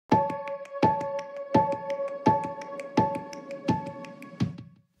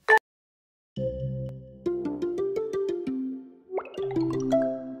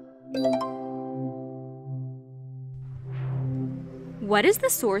What is the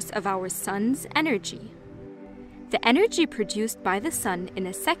source of our sun's energy? The energy produced by the sun in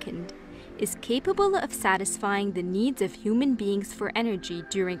a second is capable of satisfying the needs of human beings for energy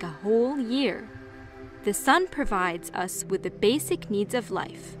during a whole year. The sun provides us with the basic needs of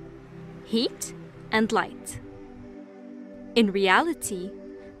life: heat and light. In reality,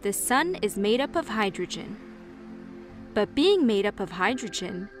 the sun is made up of hydrogen. But being made up of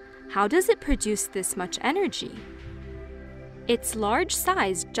hydrogen, how does it produce this much energy? Its large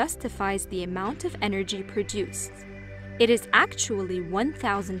size justifies the amount of energy produced. It is actually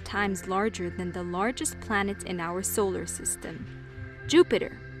 1,000 times larger than the largest planet in our solar system,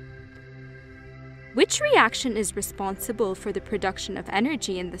 Jupiter. Which reaction is responsible for the production of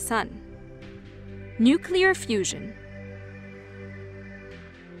energy in the sun? Nuclear fusion.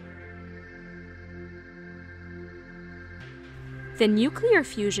 The nuclear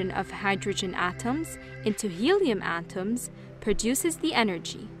fusion of hydrogen atoms into helium atoms produces the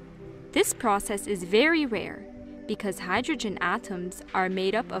energy. This process is very rare because hydrogen atoms are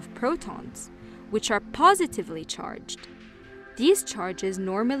made up of protons, which are positively charged. These charges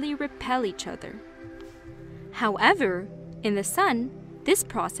normally repel each other. However, in the sun, this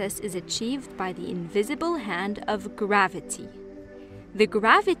process is achieved by the invisible hand of gravity. The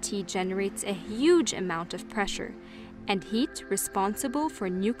gravity generates a huge amount of pressure and heat responsible for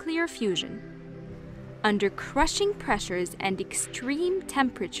nuclear fusion. Under crushing pressures and extreme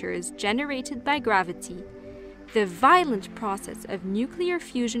temperatures generated by gravity, the violent process of nuclear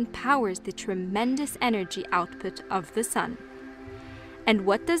fusion powers the tremendous energy output of the sun. And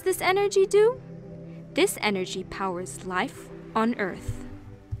what does this energy do? This energy powers life on Earth.